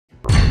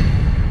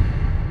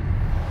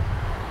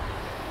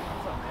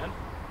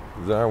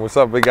John, what's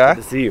up, big guy?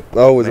 Good to see you.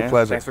 Oh, it was a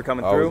pleasure. Thanks for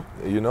coming through.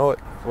 You know it.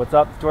 What's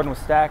up? Jordan with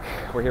Stack.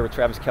 We're here with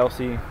Travis Kelce.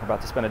 We're about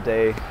to spend a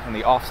day in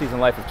the off-season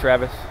life of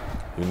Travis.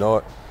 You know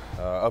it.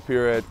 Up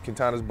here at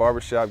Quintana's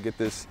Barbershop, get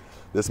this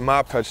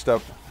mop touched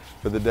up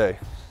for the day.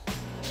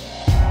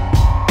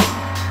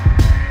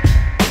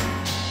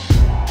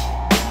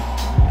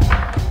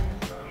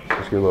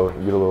 Just get a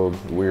little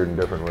weird and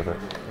different with it.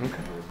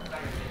 Okay.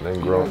 Then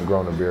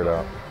growing the beard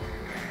out.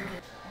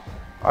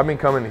 I've been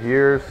coming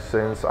here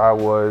since I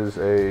was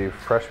a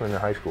freshman in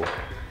high school.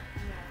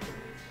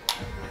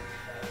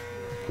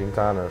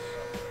 Quintana's.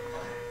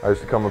 I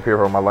used to come up here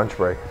for my lunch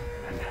break.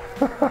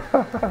 Hey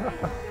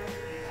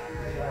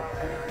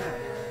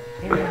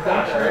man,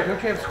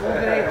 don't you have school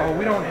today? Oh,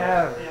 we don't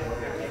have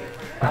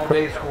all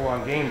day school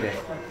on game day.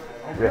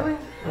 Oh, really?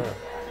 Yeah.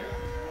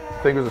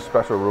 I think it was a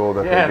special rule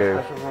that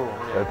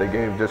they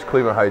gave just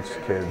Cleveland Heights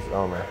kids.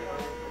 Oh man.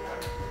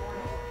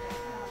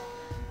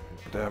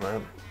 Damn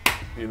man.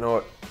 You know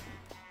it.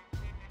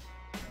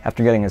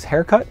 After getting his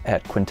haircut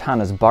at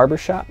Quintana's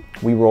Barbershop,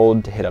 we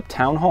rolled to hit up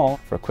Town Hall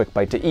for a quick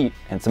bite to eat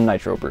and some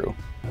nitro brew.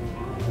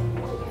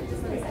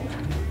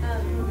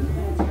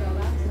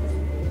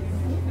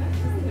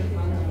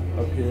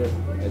 Up here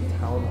at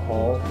Town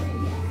Hall.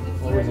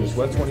 What was this,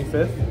 West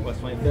 25th?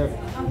 West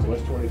 25th.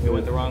 West 25th. We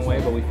went the wrong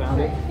way, but we found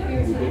it.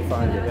 We did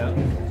find it. Yeah.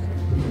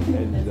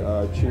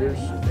 And cheers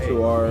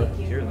to our...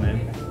 Cheers, man.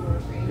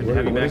 Good to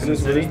have you What back is in the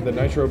this? city. The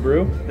Nitro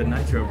Brew? The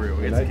nitro brew.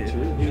 Cheers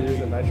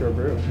to Nitro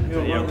Brew.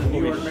 Yeah, the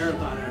New York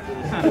Marathon after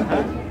this.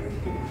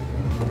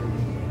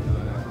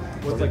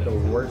 What's like the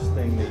worst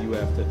thing that you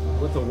have to?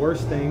 What's the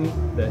worst thing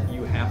that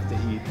you have to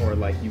eat, or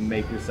like you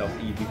make yourself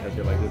eat because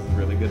you're like, this is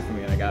really good for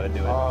me and I got to do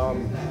it?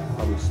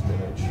 Probably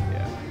spinach.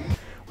 Yeah.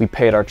 We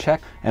paid our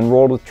check and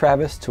rolled with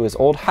Travis to his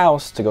old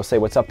house to go say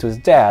what's up to his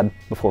dad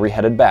before we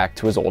headed back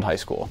to his old high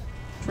school.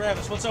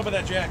 Travis, what's up with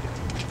that jacket?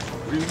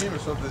 What do you mean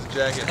what's up with this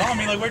jacket? No, I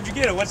mean, like, where'd you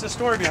get it? What's the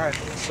story behind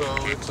it? So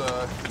it's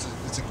a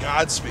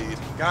Godspeed.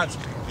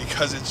 Godspeed.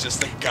 Because it's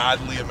just a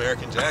godly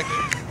American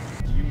jacket.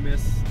 Do you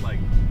miss like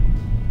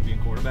being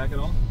quarterback at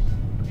all?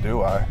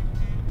 Do I?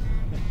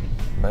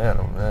 Man,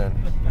 oh man.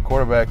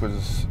 Quarterback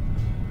was,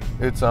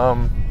 it's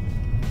kind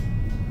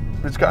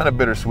of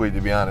bittersweet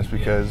to be honest,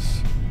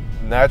 because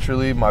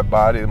naturally my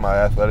body, my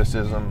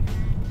athleticism,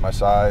 my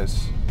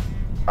size,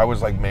 I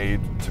was like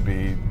made to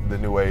be the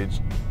new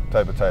age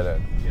type of tight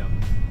end. Yeah.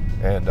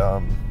 And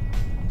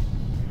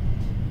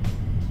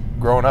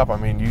growing up, I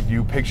mean,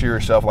 you picture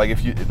yourself like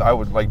I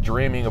was like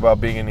dreaming about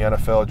being in the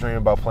NFL, dreaming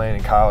about playing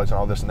in college and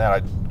all this and that. I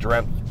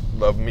dreamt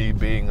of me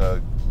being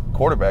a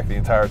quarterback the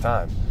entire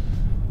time.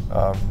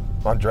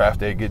 On draft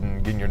day,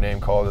 getting your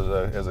name called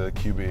as a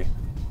QB.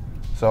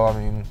 So I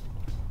mean,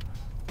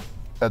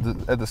 at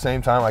the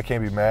same time, I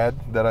can't be mad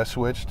that I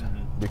switched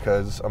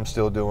because I'm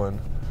still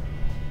doing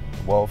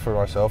well for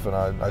myself, and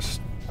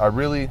I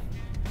really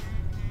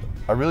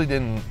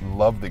didn't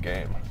love the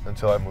game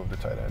until I moved to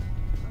tight end.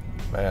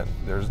 Man,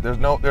 there's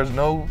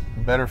no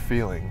better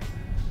feeling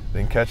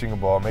than catching a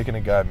ball, making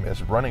a guy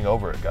miss, running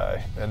over a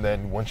guy, and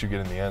then once you get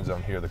in the end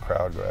zone, hear the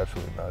crowd go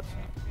absolutely nuts.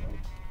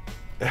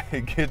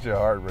 It gets your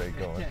heart rate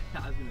going.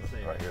 I was gonna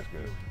say. Right here's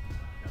good.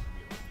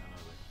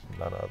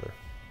 None other.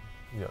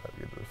 You don't have to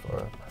get this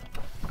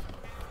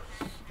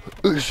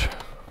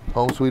far.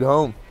 Home sweet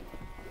home.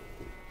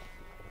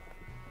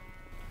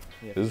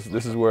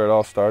 This is where it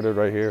all started,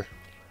 right here.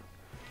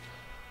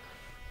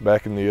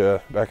 Back in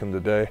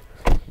the day,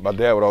 my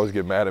dad would always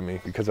get mad at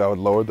me because I would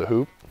lower the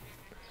hoop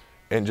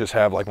and just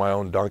have like my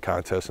own dunk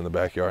contest in the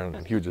backyard,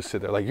 and he would just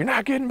sit there like, "You're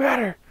not getting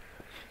better.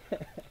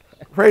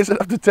 Raise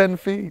it up to 10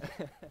 feet."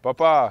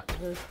 Papa.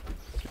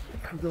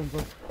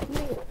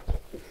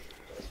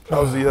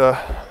 How's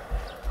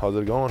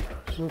it going?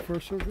 So far,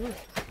 so good.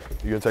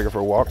 You gonna take her for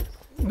a walk?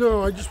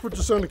 No, I just put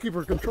this on to keep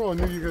her control. I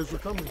knew you guys were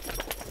coming.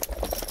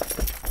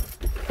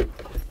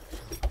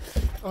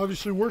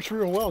 Obviously works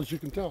real well, as you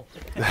can tell.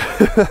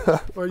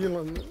 Well, you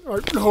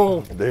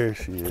know, There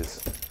she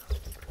is.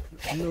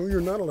 no,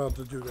 you're not allowed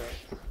to do that.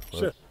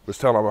 Sit. Was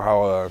telling them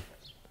how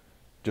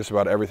just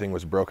about everything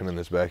was broken in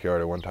this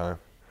backyard at one time.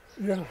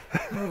 Yeah,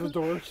 the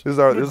doors. This is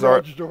our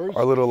doors.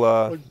 our little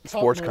Like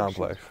sports pop marks,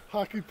 complex.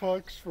 Hockey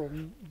pucks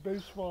from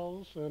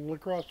baseballs and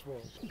lacrosse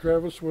balls.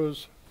 Travis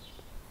was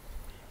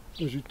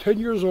 10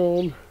 years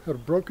old, had a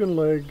broken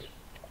leg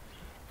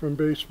from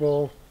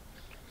baseball.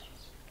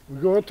 We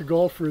go out to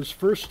golf for his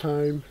first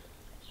time,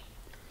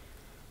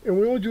 and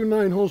we only do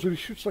 9 holes, but he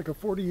shoots like a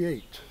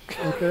 48,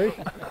 okay?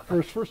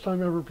 For his first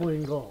time ever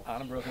playing golf.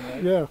 On a broken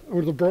leg? Yeah,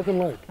 with a broken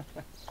leg.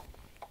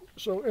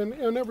 So,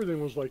 and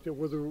everything was like that,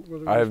 whether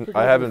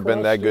I haven't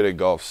been that good at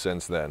golf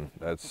since then.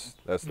 That's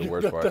the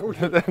worst part.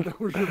 That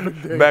was your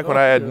big day. Back when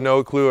I had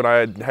no clue and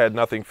I had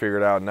nothing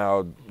figured out.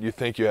 Now you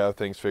think you have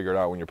things figured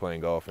out when you're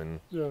playing golf, and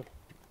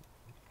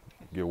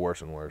get worse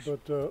and worse.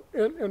 But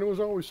and it was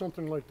always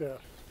something like that.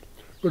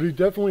 But he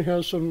definitely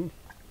has some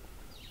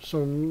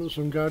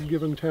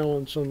God-given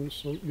talents, some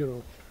you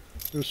know,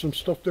 there's some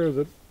stuff there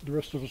that the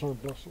rest of us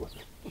aren't blessed with.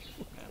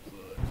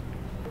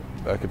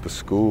 Back at the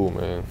school,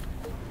 man.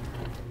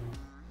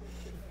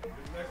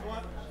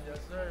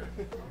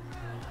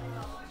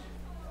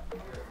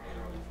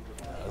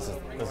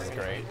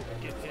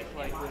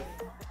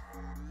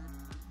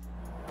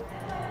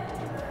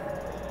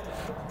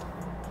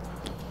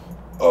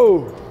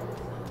 Oh.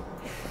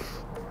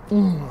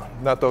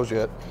 Not those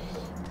yet.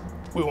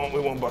 We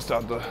won't bust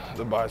out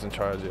the bison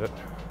triads yet.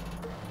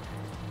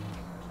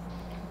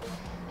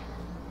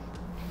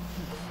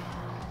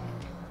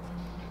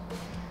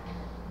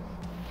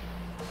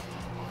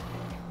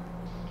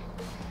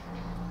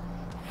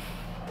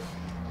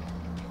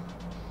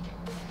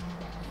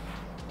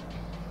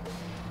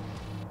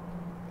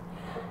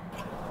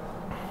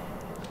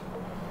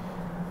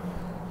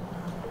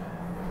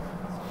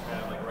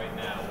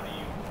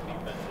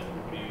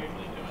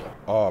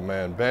 Oh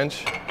man,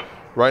 bench.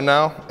 Right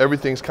now,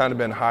 everything's kind of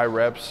been high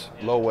reps,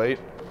 low weight.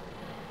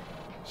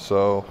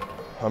 So,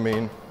 I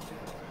mean,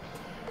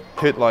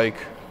 hit like,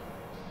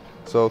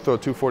 so throw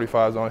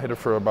 245s on, hit it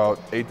for about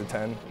 8 to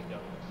 10,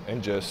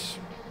 and just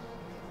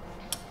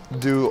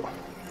do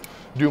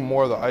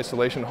more of the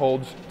isolation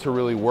holds to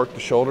really work the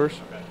shoulders,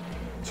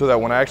 so that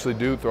when I actually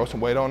do throw some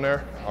weight on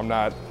there, I'm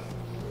not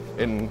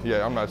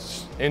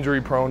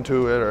injury prone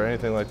to it or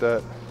anything like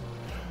that.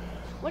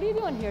 What are you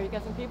doing here? You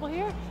got some people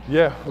here?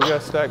 Yeah, we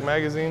got Stack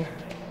Magazine,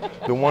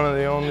 the one and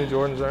the only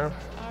Jordan Zerm.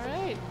 All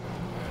right.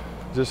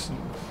 Just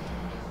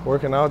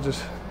working out,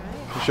 just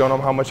showing them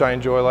how much I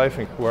enjoy life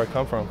and where I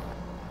come from.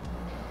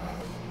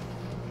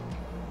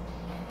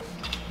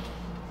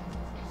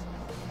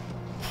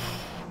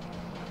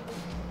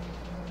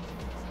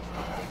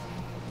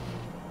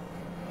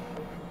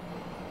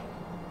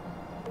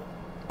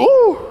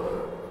 Ooh!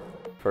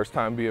 First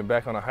time being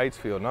back on a heights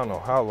field, and I don't know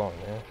how long,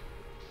 man.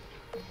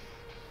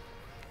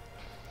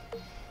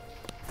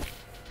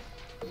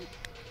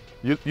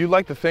 You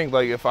like to think,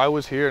 like, if I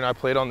was here and I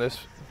played on this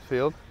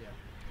field,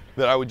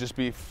 that I would just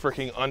be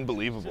freaking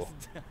unbelievable.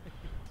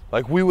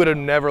 Like, we would have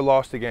never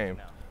lost a game.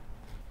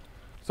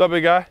 What's up,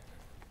 big guy?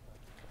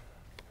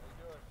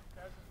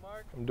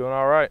 I'm doing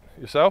all right.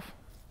 Yourself?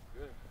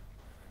 Good.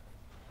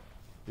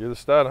 You're the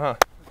stud, huh?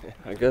 Yeah,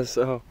 I guess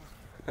so.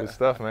 Good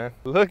stuff, man.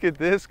 Look at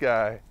this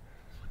guy.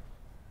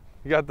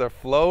 You got the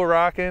flow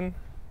rocking.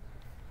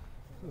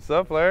 What's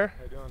up, player?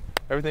 How you doing?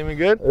 Everything been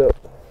good? Yep.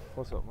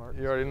 What's up, Mark?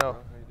 You already know. How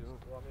you doing?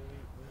 Well, I mean,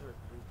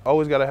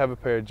 Always got to have a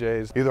pair of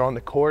J's, either on the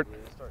court,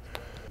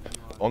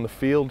 on the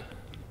field.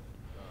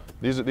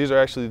 These are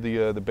actually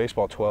the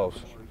baseball 12s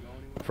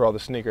for all the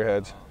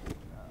sneakerheads.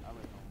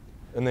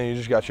 And then you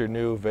just got your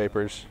new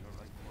Vapors.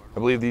 I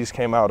believe these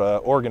came out.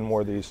 Oregon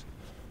wore these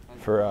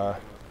for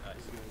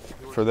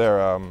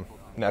their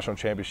national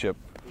championship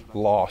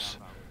loss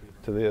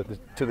to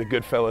the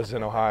good fellas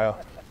in Ohio.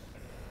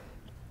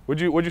 What'd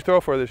you throw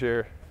for this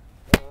year?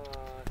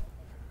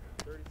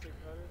 3,600,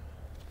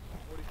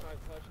 45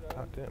 touchdowns.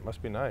 Oh, damn,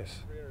 must be nice.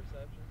 3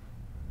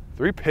 interceptions.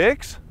 3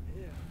 picks?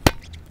 Yeah.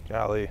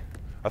 Golly.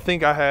 I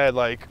think I had,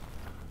 like,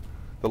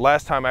 the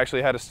last time I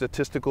actually had a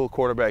statistical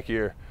quarterback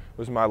year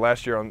was my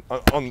last year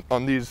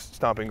on these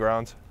stomping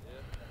grounds.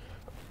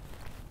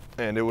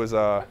 Yeah. And it was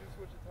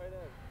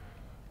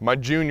my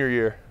junior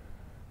year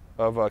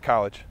of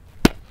college.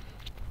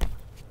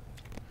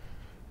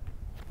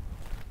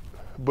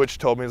 Butch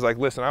told me, he's like,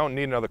 listen, I don't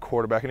need another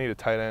quarterback, I need a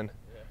tight end.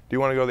 Yeah. Do you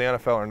want to go to the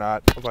NFL or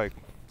not? I was like,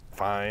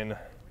 fine,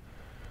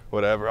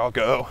 whatever, I'll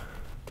go.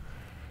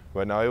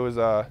 But no, it was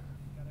a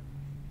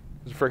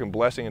freaking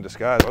blessing in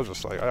disguise. I was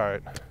just like, all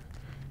right.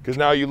 Because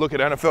now you look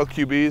at NFL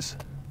QBs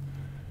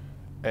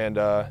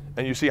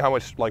and you see how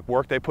much like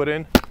work they put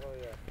in. Oh,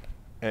 yeah.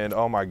 And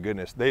oh my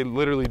goodness, they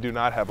literally do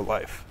not have a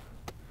life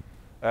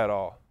at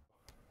all.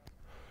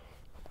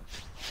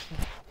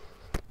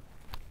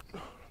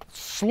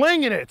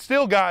 Slinging it,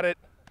 still got it.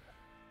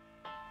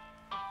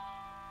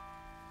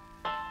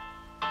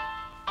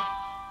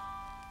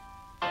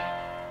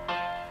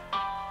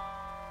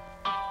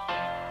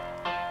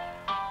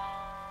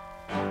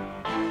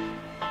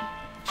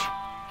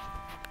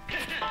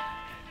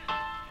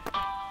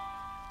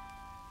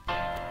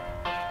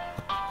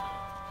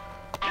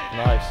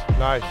 Nice,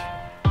 nice.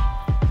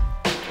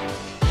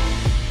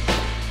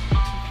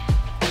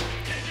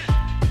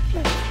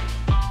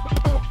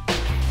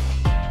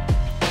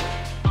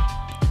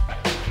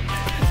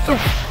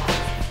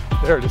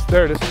 There it is,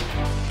 there it is.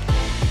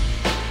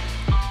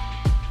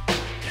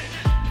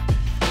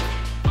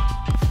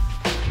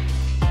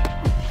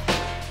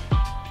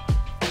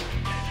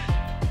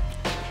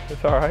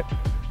 It's all right.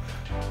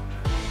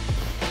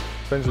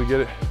 Eventually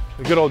get it.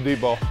 A good old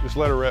deep ball. Just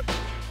let her rip.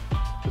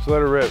 Just let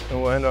her rip,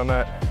 and we'll end on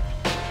that.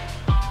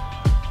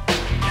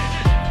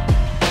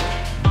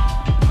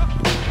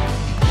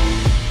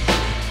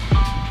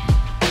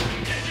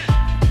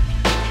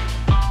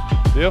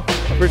 Deal?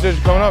 I appreciate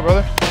you coming up,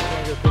 brother.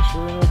 Want to get a picture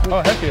in real quick?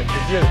 Oh, heck yeah.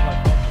 Let's get it.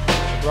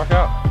 Let's rock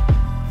out.